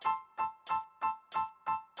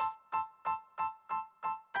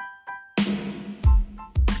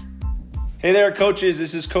Hey there, coaches.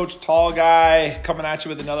 This is Coach Tall Guy coming at you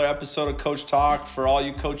with another episode of Coach Talk. For all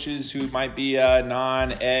you coaches who might be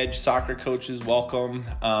non-edge soccer coaches, welcome.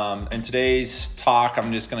 In today's talk,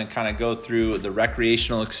 I'm just going to kind of go through the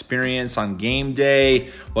recreational experience on game day,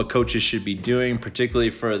 what coaches should be doing, particularly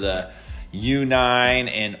for the U9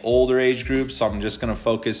 and older age groups. So I'm just going to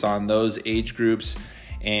focus on those age groups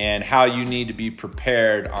and how you need to be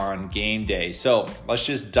prepared on game day. So let's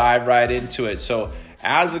just dive right into it. So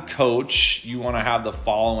as a coach, you want to have the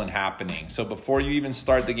following happening. So before you even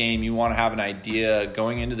start the game, you want to have an idea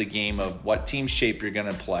going into the game of what team shape you're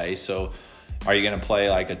going to play. So are you going to play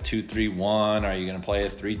like a 2-3-1? Are you going to play a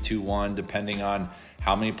 3-2-1, depending on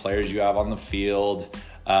how many players you have on the field?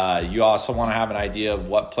 You also want to have an idea of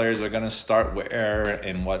what players are going to start where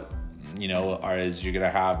and what, is you're going to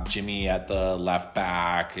have Jimmy at the left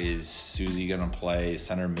back? Is Susie going to play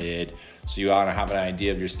center mid? So you want to have an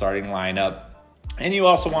idea of your starting lineup. And you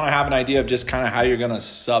also want to have an idea of just kind of how you're going to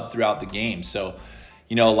sub throughout the game. So,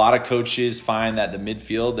 a lot of coaches find that the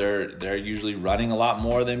midfield, they're usually running a lot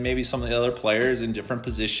more than maybe some of the other players in different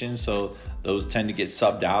positions. So those tend to get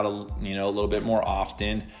subbed out, a little bit more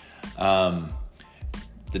often. The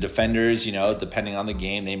defenders, depending on the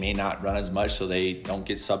game, they may not run as much, so they don't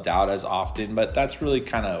get subbed out as often. But that's really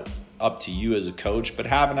kind of up to you as a coach. But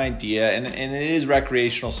have an idea, and it is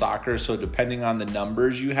recreational soccer, so depending on the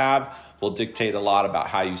numbers you have will dictate a lot about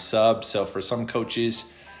how you sub. So for some coaches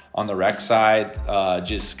on the rec side,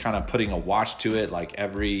 just kind of putting a watch to it, like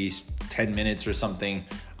every 10 minutes or something,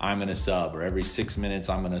 I'm going to sub, or every 6 minutes,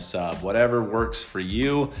 I'm going to sub. Whatever works for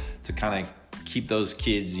you to kind of keep those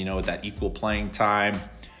kids, with that equal playing time.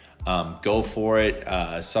 Go for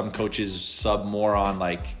it. Some coaches sub more on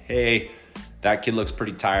like, hey, that kid looks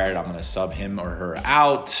pretty tired, I'm going to sub him or her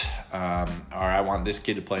out. Or I want this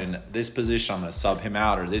kid to play in this position, I'm going to sub him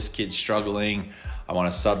out. Or this kid's struggling, I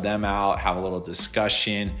want to sub them out, have a little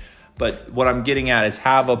discussion. But what I'm getting at is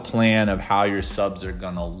have a plan of how your subs are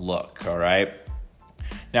going to look, all right?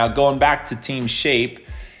 Now, going back to team shape,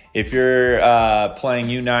 if you're playing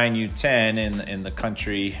U9, U10 in the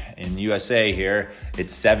country, in USA here,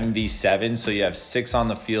 it's 7v7, so you have 6 on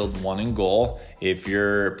the field, 1 in goal. If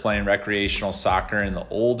you're playing recreational soccer in the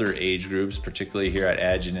older age groups, particularly here at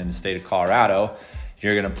Edge and in the state of Colorado,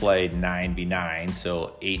 you're going to play 9v9,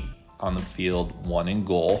 so 8 on the field, 1 in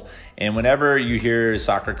goal. And whenever you hear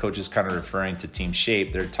soccer coaches kind of referring to team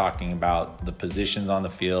shape, they're talking about the positions on the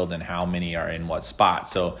field and how many are in what spot.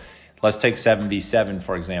 So let's take 7v7,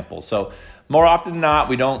 for example. So more often than not,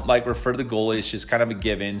 we don't refer to the goalie. It's just kind of a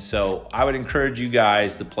given. So I would encourage you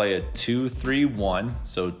guys to play a 2-3-1.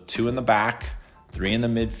 So 2 in the back, 3 in the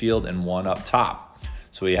midfield, and 1 up top.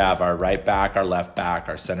 So we have our right back, our left back,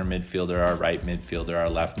 our center midfielder, our right midfielder, our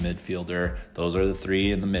left midfielder. Those are the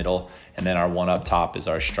 3 in the middle. And then our 1 up top is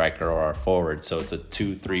our striker or our forward. So it's a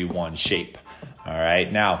 2-3-1 shape. All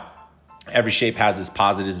right. Now, every shape has its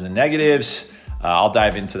positives and negatives. I'll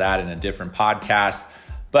dive into that in a different podcast,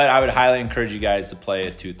 but I would highly encourage you guys to play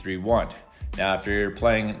a 2-3-1. Now, if you're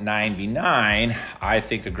playing 9v9, I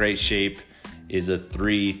think a great shape is a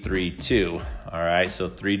 3-3-2. All right, so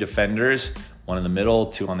 3 defenders, 1 in the middle,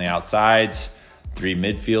 2 on the outsides, 3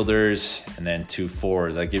 midfielders, and then 2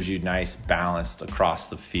 forwards. That gives you nice balance across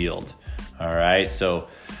the field. All right, so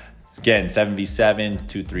again, 7v7,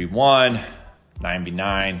 2-3-1,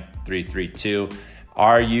 9v9, 3-3-2.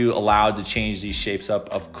 Are you allowed to change these shapes up?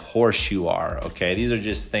 Of course you are, okay? These are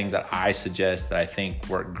just things that I suggest that I think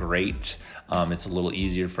work great. It's a little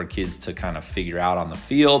easier for kids to kind of figure out on the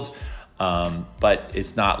field, but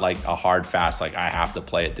it's not like a hard fast, like I have to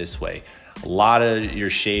play it this way. A lot of your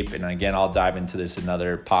shape, and again, I'll dive into this in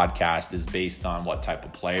another podcast, is based on what type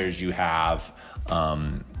of players you have,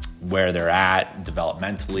 where they're at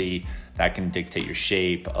developmentally. That can dictate your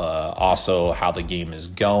shape. Also, how the game is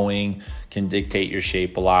going can dictate your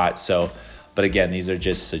shape a lot. So, but again, these are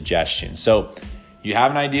just suggestions. So you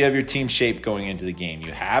have an idea of your team shape going into the game.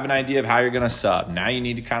 You have an idea of how you're going to sub. Now you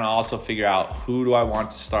need to kind of also figure out, who do I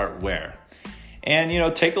want to start where?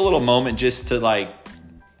 And, take a little moment just to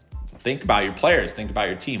think about your players, think about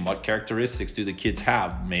your team. What characteristics do the kids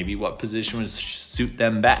have? Maybe what position would suit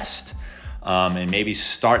them best? And maybe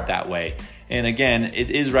start that way. And again, it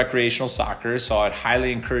is recreational soccer, so I'd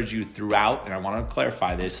highly encourage you throughout, and I want to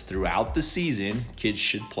clarify this, throughout the season, kids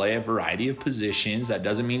should play a variety of positions. That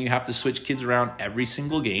doesn't mean you have to switch kids around every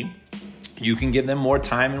single game. You can give them more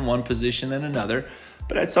time in one position than another,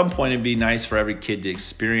 but at some point it'd be nice for every kid to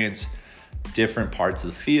experience different parts of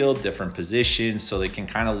the field, different positions, so they can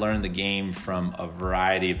kind of learn the game from a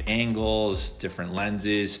variety of angles, different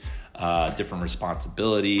lenses, different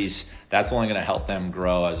responsibilities. That's only going to help them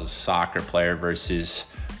grow as a soccer player versus,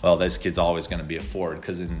 well, this kid's always going to be a forward,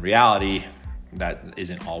 because in reality, that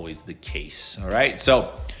isn't always the case. All right,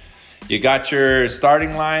 so you got your starting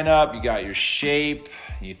lineup, you got your shape,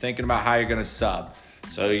 you're thinking about how you're going to sub.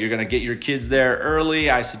 So you're going to get your kids there early.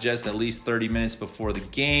 I suggest at least 30 minutes before the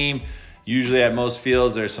game. Usually at most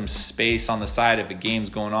fields, there's some space on the side if a game's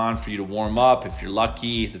going on for you to warm up. If you're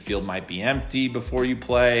lucky, the field might be empty before you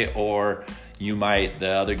play, or the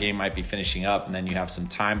other game might be finishing up and then you have some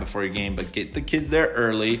time before your game. But get the kids there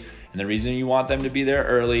early. And the reason you want them to be there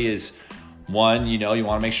early is, one, you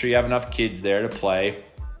want to make sure you have enough kids there to play.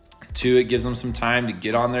 Two, it gives them some time to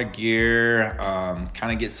get on their gear,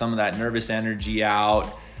 kind of get some of that nervous energy out.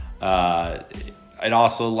 It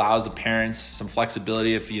also allows the parents some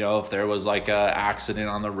flexibility if there was like an accident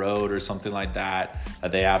on the road or something like that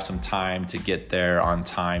they have some time to get there on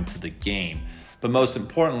time to the game. But most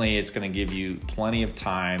importantly, it's going to give you plenty of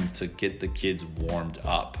time to get the kids warmed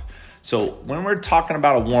up. So when we're talking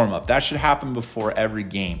about a warm-up, that should happen before every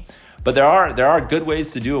game. But there are good ways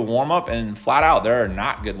to do a warm-up, and flat out, there are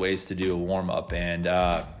not good ways to do a warm-up. And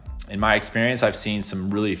in my experience, I've seen some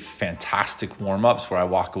really fantastic warm-ups where I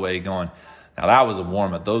walk away going, now that was a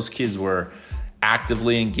warm-up. Those kids were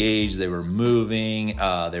actively engaged. They were moving.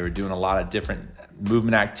 They were doing a lot of different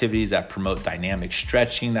movement activities that promote dynamic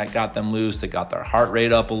stretching that got them loose, that got their heart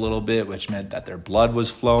rate up a little bit, which meant that their blood was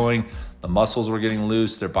flowing. The muscles were getting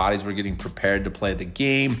loose. Their bodies were getting prepared to play the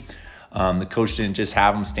game. The coach didn't just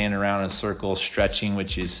have them standing around in a circle stretching,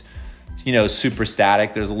 which is, super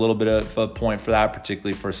static. There's a little bit of a point for that,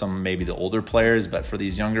 particularly for some maybe the older players. But for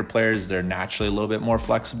these younger players, they're naturally a little bit more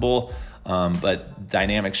flexible. But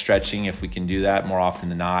dynamic stretching, if we can do that more often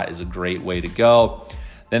than not, is a great way to go.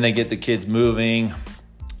 Then they get the kids moving,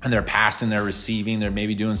 and they're passing, they're receiving, they're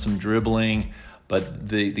maybe doing some dribbling. But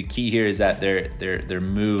the key here is that they're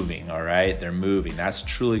moving, all right? They're moving. That's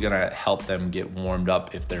truly going to help them get warmed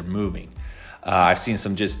up if they're moving. I've seen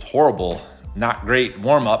some just horrible, not great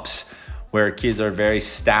warm-ups where kids are very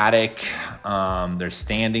static. They're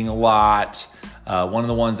standing a lot. One of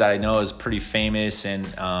the ones that I know is pretty famous, and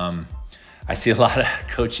I see a lot of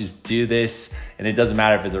coaches do this, and it doesn't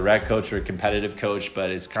matter if it's a rec coach or a competitive coach, but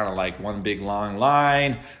it's kind of like one big long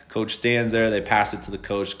line. Coach stands there, they pass it to the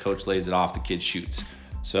coach lays it off, the kid shoots.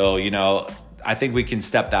 So, I think we can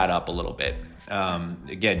step that up a little bit.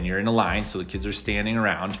 Again, you're in a line, so the kids are standing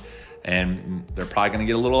around, and they're probably going to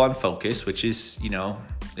get a little unfocused, which is,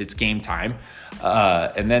 it's game time.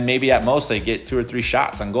 And then maybe at most they get 2 or 3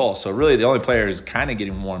 shots on goal. So really the only player who's kind of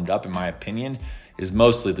getting warmed up, in my opinion, is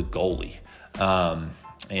mostly the goalie.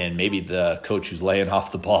 And maybe the coach who's laying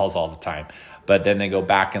off the balls all the time. But then they go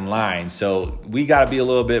back in line. So we got to be a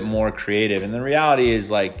little bit more creative. And the reality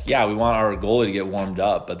is, we want our goalie to get warmed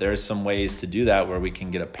up, but there's some ways to do that where we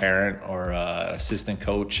can get a parent or an assistant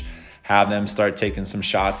coach, have them start taking some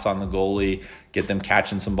shots on the goalie, get them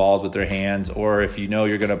catching some balls with their hands. Or if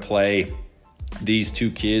you're going to play these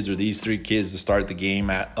 2 kids or these 3 kids to start the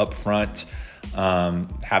game up front,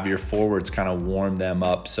 have your forwards kind of warm them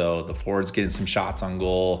up. So the forwards getting some shots on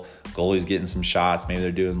goal, goalie's getting some shots. Maybe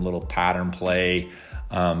they're doing a little pattern play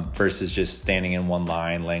versus just standing in one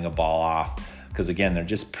line, laying a ball off. Because again, they're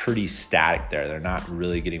just pretty static there. They're not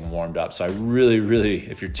really getting warmed up. So I really,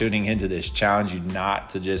 if you're tuning into this, challenge you not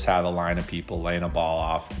to just have a line of people laying a ball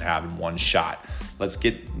off and having one shot. Let's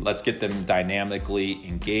get them dynamically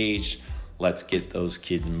engaged. Let's get those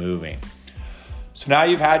kids moving. So now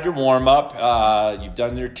you've had your warm-up, you've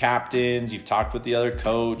done your captains, you've talked with the other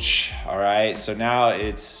coach, all right? So now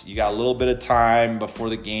you got a little bit of time before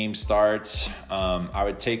the game starts. I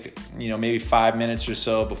would take, maybe 5 minutes or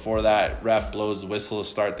so before that ref blows the whistle to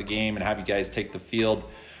start the game and have you guys take the field.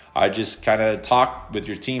 I just kind of talk with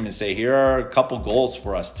your team and say, here are a couple goals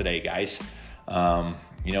for us today, guys.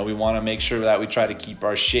 We want to make sure that we try to keep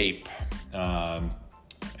our shape.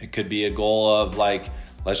 It could be a goal of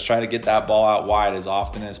let's try to get that ball out wide as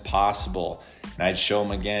often as possible. And I'd show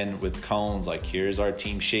them again with cones, here's our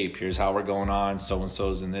team shape. Here's how we're going on.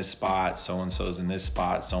 So-and-so's in this spot. So-and-so's in this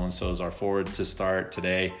spot. So-and-so's our forward to start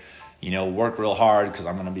today. Work real hard because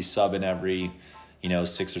I'm going to be subbing every,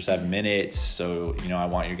 6 or 7 minutes. So, I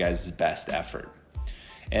want your guys' best effort.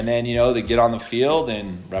 And then, they get on the field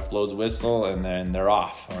and ref blows a whistle and then they're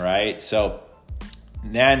off. All right. So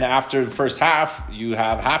then after the first half, you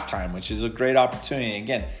have halftime, which is a great opportunity.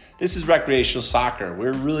 Again, this is recreational soccer.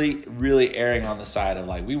 We're really, really erring on the side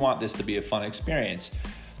of we want this to be a fun experience.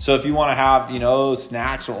 So if you want to have,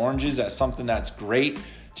 snacks or oranges, that's something that's great.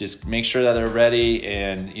 just make sure that they're ready.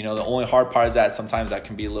 And, you know, the only hard part is that sometimes that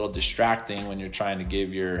can be a little distracting when you're trying to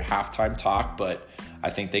give your halftime talk, but I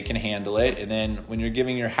think they can handle it. And then when you're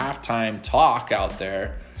giving your halftime talk out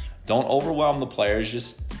there, don't overwhelm the players.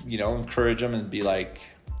 Just, you know, encourage them and be like,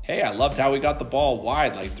 hey, I loved how we got the ball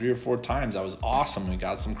wide like 3 or 4 times. That was awesome. We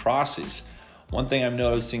got some crosses. One thing I'm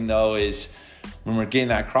noticing, though, is when we're getting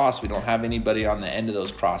that cross, we don't have anybody on the end of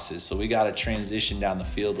those crosses. So we got to transition down the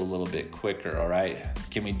field a little bit quicker, all right?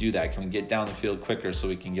 Can we do that? Can we get down the field quicker so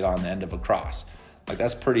we can get on the end of a cross? Like,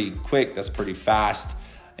 that's pretty quick. That's pretty fast.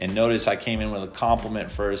 And notice I came in with a compliment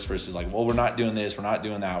first versus like, well, we're not doing this. We're not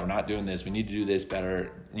doing that. We're not doing this. We need to do this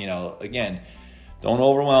better. You know, again, don't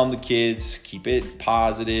overwhelm the kids. Keep it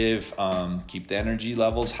positive. Keep the energy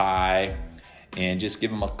levels high. And just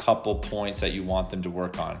give them a couple points that you want them to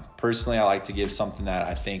work on. Personally, I like to give something that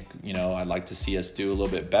I think, you know, I'd like to see us do a little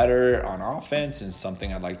bit better on offense and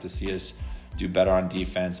something I'd like to see us do better on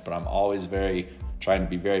defense. But I'm always trying to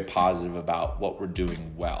be very positive about what we're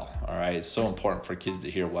doing well, all right? It's so important for kids to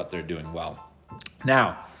hear what they're doing well.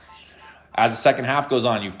 Now, as the second half goes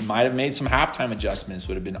on, you might have made some halftime adjustments,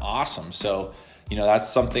 would have been awesome. So, you know, that's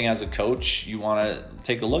something as a coach you want to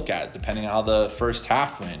take a look at, depending on how the first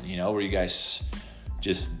half went. You know, were you guys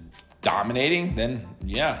just dominating? Then,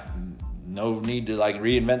 yeah, no need to like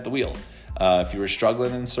reinvent the wheel. If you were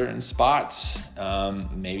struggling in certain spots,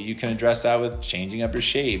 maybe you can address that with changing up your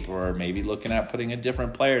shape or maybe looking at putting a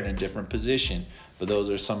different player in a different position. But those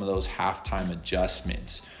are some of those halftime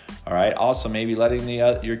adjustments. All right. Also, maybe letting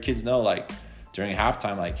your kids know, like, during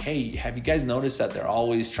halftime, like, hey, have you guys noticed that they're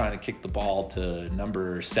always trying to kick the ball to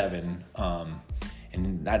number 7?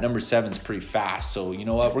 And that number 7 is pretty fast. So you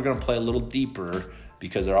know what? We're going to play a little deeper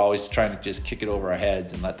because they're always trying to just kick it over our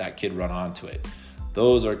heads and let that kid run onto it.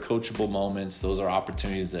 Those are coachable moments. Those are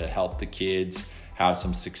opportunities to help the kids have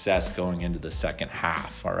some success going into the second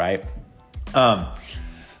half, all right?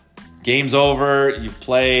 Game's over. You've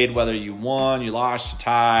played, whether you won, you lost, you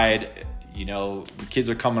tied. You know, the kids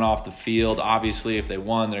are coming off the field. Obviously, if they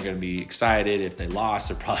won, they're going to be excited. If they lost,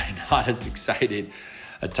 they're probably not as excited.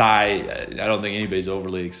 A tie, I don't think anybody's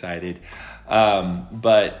overly excited.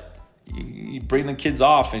 But you bring the kids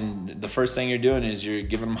off, and the first thing you're doing is you're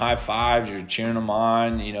giving them high fives, you're cheering them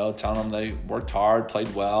on, you know, telling them they worked hard,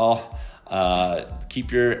 played well.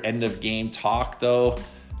 Keep your end of game talk, though,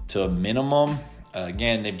 to a minimum.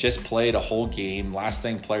 Again, they've just played a whole game. Last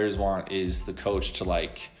thing players want is the coach to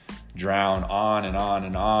like drown on and on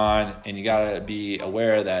and on. And you got to be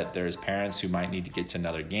aware that there's parents who might need to get to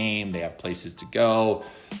another game. They have places to go.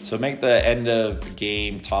 So make the end of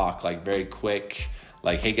game talk like very quick.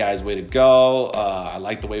 Like, hey guys, way to go. I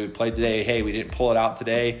like the way we played today. Hey, we didn't pull it out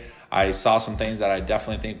today. I saw some things that I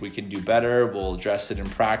definitely think we can do better. We'll address it in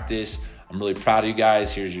practice. I'm really proud of you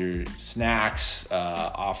guys. Here's your snacks.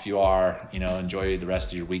 Off you are, you know, enjoy the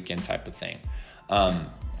rest of your weekend type of thing.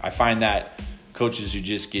 I find that coaches who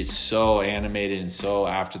just get so animated and so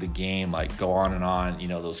after the game, like go on and on, you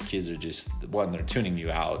know, those kids are just, one, they're tuning you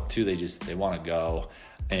out. 2, they want to go.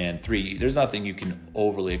 And 3, there's nothing you can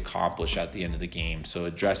overly accomplish at the end of the game. So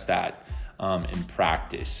address that in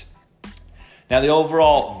practice. Now, the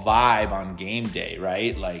overall vibe on game day,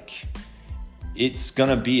 right? Like, it's going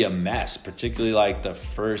to be a mess, particularly like the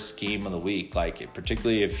first game of the week. Like,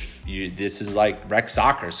 particularly if this is like rec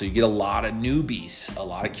soccer. So you get a lot of newbies, a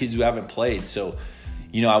lot of kids who haven't played. So,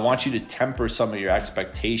 you know, I want you to temper some of your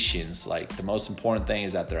expectations. Like, the most important thing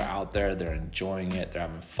is that they're out there, they're enjoying it, they're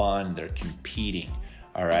having fun, they're competing.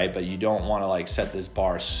 All right. But you don't want to like set this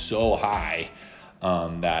bar so high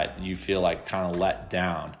that you feel like kind of let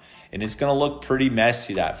down. And it's going to look pretty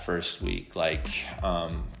messy that first week. Like,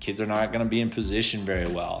 kids are not going to be in position very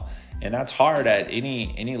well. And that's hard at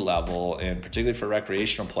any level, and particularly for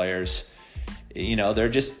recreational players. You know, they're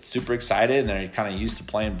just super excited and they're kind of used to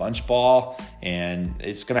playing bunch ball, and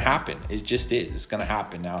it's going to happen. It just is. It's going to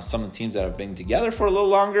happen. Now, some of the teams that have been together for a little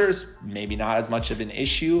longer is maybe not as much of an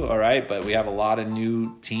issue, all right? But we have a lot of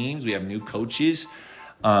new teams. We have new coaches.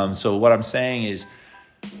 So what I'm saying is,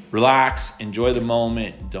 relax, enjoy the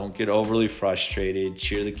moment, don't get overly frustrated,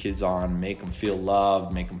 cheer the kids on, make them feel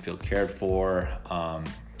loved, make them feel cared for,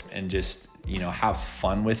 and just, you know, have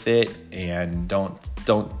fun with it, and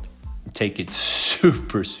don't take it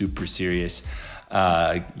super serious.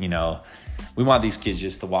 You know, we want these kids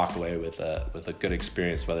just to walk away with a good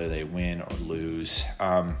experience, whether they win or lose.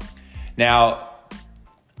 Now,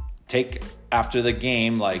 take after the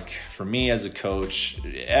game, like for me as a coach,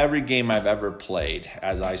 every game I've ever played,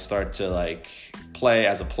 as I start to like play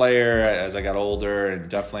as a player, as I got older, and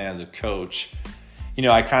definitely as a coach,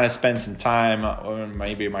 I kind of spend some time, or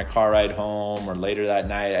maybe my car ride home or later that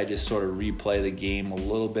night, I just sort of replay the game a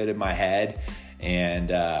little bit in my head, and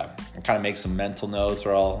kind of make some mental notes,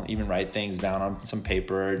 or I'll even write things down on some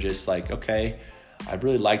paper, just like, okay, I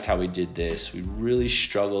really liked how we did this. We really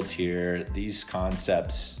struggled here. These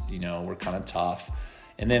concepts, were kind of tough.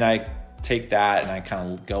 And then I take that and I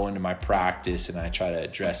kind of go into my practice and I try to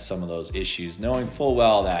address some of those issues, knowing full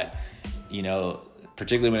well that,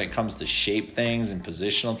 particularly when it comes to shape things and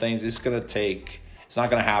positional things, it's not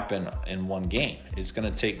going to happen in one game. It's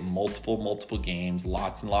going to take multiple games,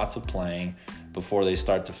 lots and lots of playing before they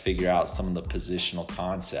start to figure out some of the positional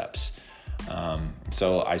concepts.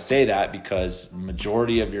 So I say that because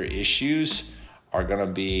majority of your issues are going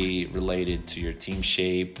to be related to your team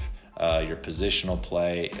shape, your positional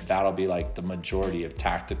play. That'll be like the majority of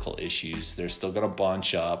tactical issues. They're still going to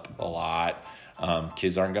bunch up a lot.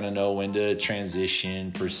 Kids aren't going to know when to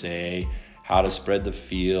transition per se, how to spread the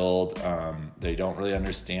field. They don't really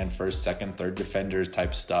understand first, second, third defenders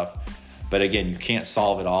type stuff. But again, you can't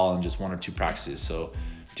solve it all in just one or two practices. So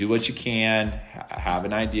do what you can, have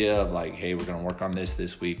an idea of like, hey, we're going to work on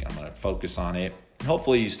this week. I'm going to focus on it. And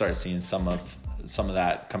hopefully you start seeing some of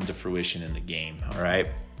that come to fruition in the game. All right.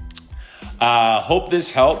 Hope this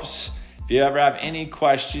helps. If you ever have any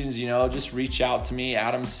questions, just reach out to me,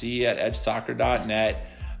 adamc@edgesoccer.net.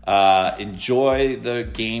 Enjoy the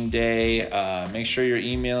game day. Make sure you're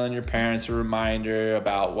emailing your parents a reminder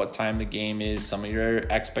about what time the game is, some of your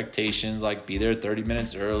expectations, like be there 30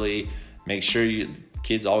 minutes early. Make sure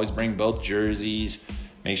kids always bring both jerseys.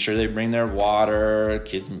 Make sure they bring their water.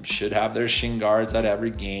 Kids should have their shin guards at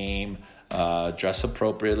every game. Dress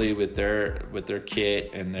appropriately with their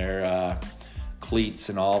kit and their cleats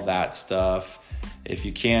and all that stuff. If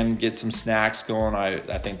you can get some snacks going,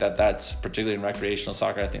 I think that's, particularly in recreational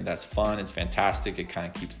soccer, I think that's fun. It's fantastic. It kind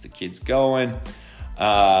of keeps the kids going,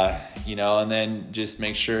 and then just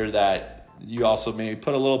make sure that you also maybe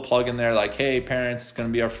put a little plug in there like, hey, parents, it's going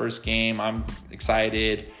to be our first game. I'm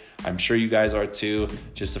excited. I'm sure you guys are too.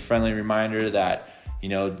 Just a friendly reminder that,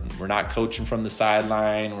 we're not coaching from the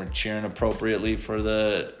sideline. We're cheering appropriately for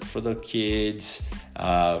the kids.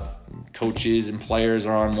 Coaches and players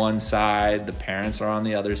are on one side. The parents are on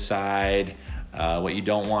the other side. What you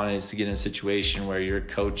don't want is to get in a situation where you're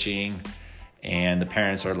coaching and the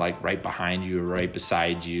parents are like right behind you or right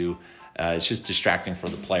beside you. It's just distracting for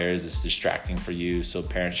the players. It's distracting for you. So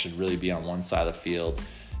parents should really be on one side of the field.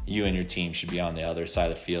 You and your team should be on the other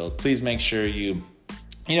side of the field. Please make sure you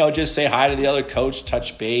just say hi to the other coach,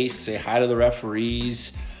 touch base, say hi to the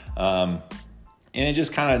referees. And it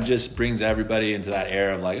just kind of just brings everybody into that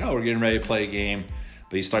era of like, oh, we're getting ready to play a game.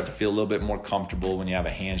 But you start to feel a little bit more comfortable when you have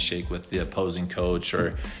a handshake with the opposing coach,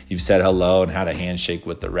 or you've said hello and had a handshake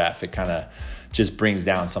with the ref. It kind of just brings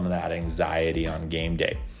down some of that anxiety on game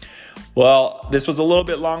day. Well, this was a little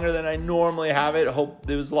bit longer than I normally have it. Hope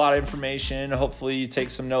there was a lot of information. Hopefully you take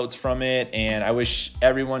some notes from it. And I wish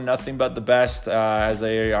everyone nothing but the best as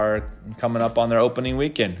they are coming up on their opening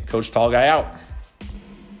weekend. Coach Tall Guy out.